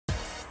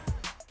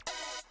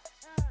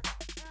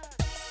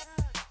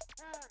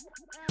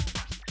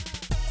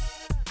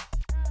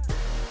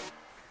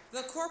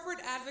Corporate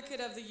Advocate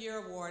of the Year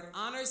Award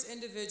honors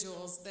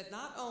individuals that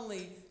not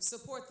only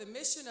support the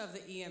mission of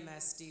the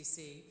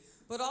Emsdc,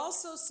 but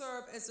also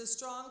serve as a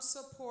strong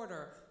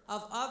supporter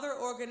of other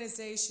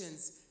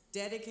organizations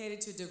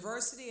dedicated to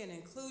diversity and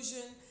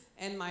inclusion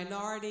and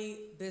minority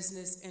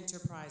business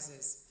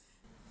enterprises.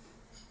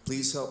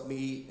 Please help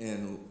me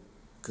in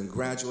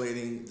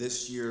congratulating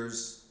this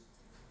year's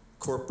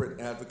Corporate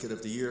Advocate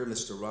of the Year,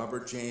 Mr.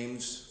 Robert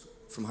James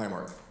from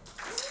Highmark.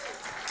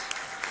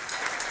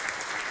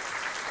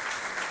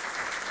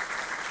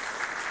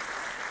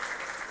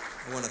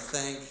 I want to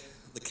thank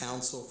the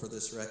council for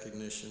this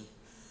recognition,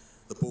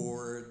 the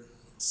board,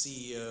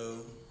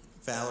 CEO,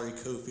 Valerie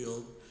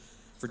Cofield,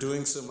 for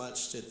doing so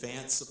much to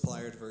advance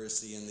supplier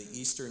diversity in the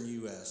Eastern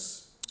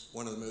U.S.,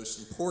 one of the most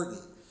important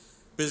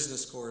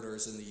business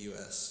corridors in the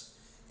U.S.,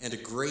 and a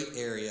great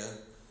area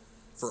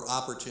for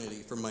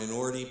opportunity for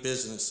minority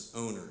business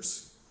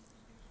owners.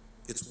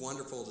 It's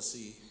wonderful to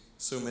see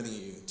so many of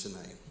you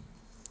tonight.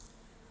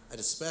 I'd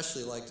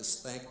especially like to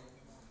thank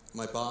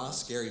my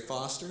boss, Gary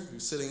Foster,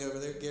 who's sitting over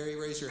there. Gary,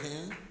 raise your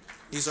hand.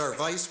 He's our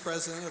Vice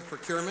President of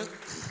Procurement.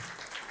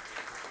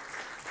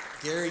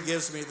 Gary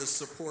gives me the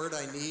support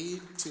I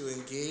need to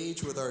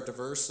engage with our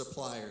diverse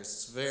suppliers.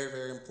 It's very,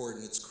 very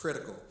important. It's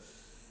critical.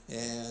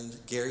 And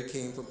Gary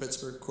came from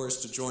Pittsburgh, of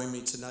course, to join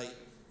me tonight,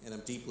 and I'm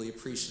deeply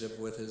appreciative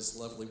with his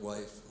lovely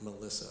wife,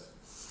 Melissa.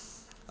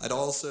 I'd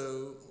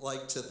also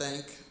like to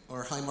thank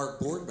our Highmark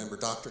board member,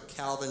 Dr.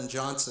 Calvin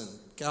Johnson.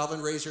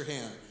 Calvin, raise your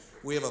hand.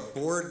 We have a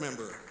board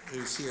member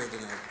who's here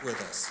tonight with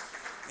us,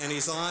 and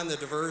he's on the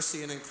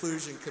Diversity and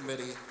Inclusion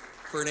Committee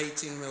for an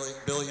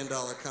 $18 billion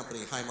company,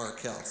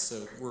 Highmark Health.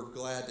 So we're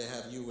glad to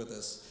have you with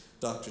us,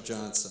 Dr.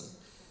 Johnson.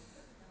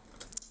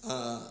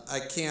 I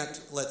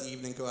can't let the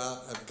evening go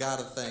out. I've got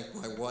to thank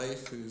my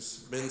wife, who's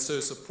been so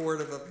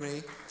supportive of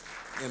me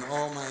in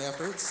all my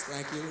efforts.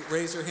 Thank you.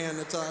 Raise your hand,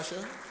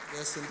 Natasha.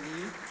 Yes,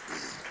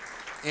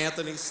 indeed.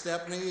 Anthony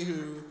Stepney,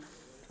 who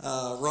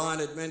Ron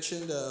had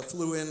mentioned,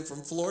 flew in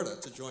from Florida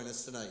to join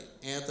us tonight.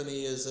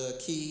 Anthony is a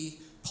key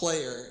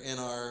player in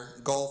our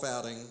golf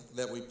outing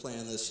that we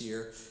plan this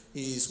year.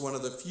 He's one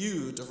of the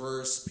few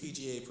diverse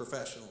PGA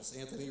professionals.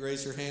 Anthony,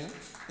 raise your hand.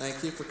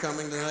 Thank you for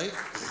coming tonight,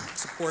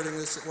 supporting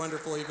this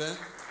wonderful event.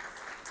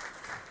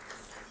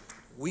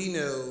 We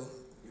know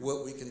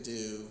what we can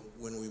do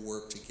when we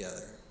work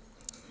together.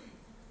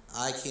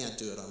 I can't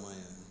do it on my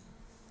own.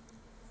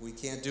 We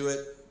can't do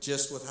it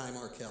just with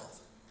Highmark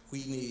Health.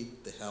 We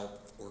need the help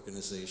of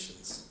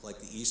organizations like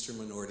the Eastern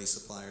Minority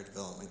Supplier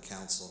Development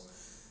Council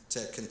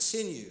to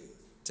continue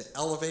to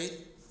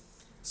elevate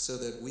so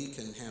that we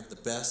can have the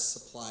best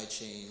supply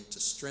chain to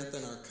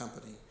strengthen our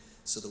company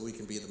so that we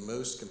can be the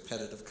most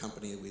competitive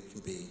company we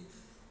can be.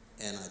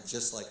 And I'd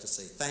just like to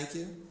say thank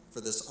you for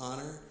this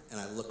honor, and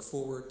I look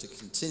forward to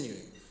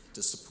continuing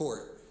to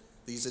support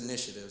these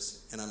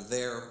initiatives, and I'm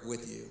there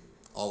with you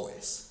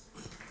always.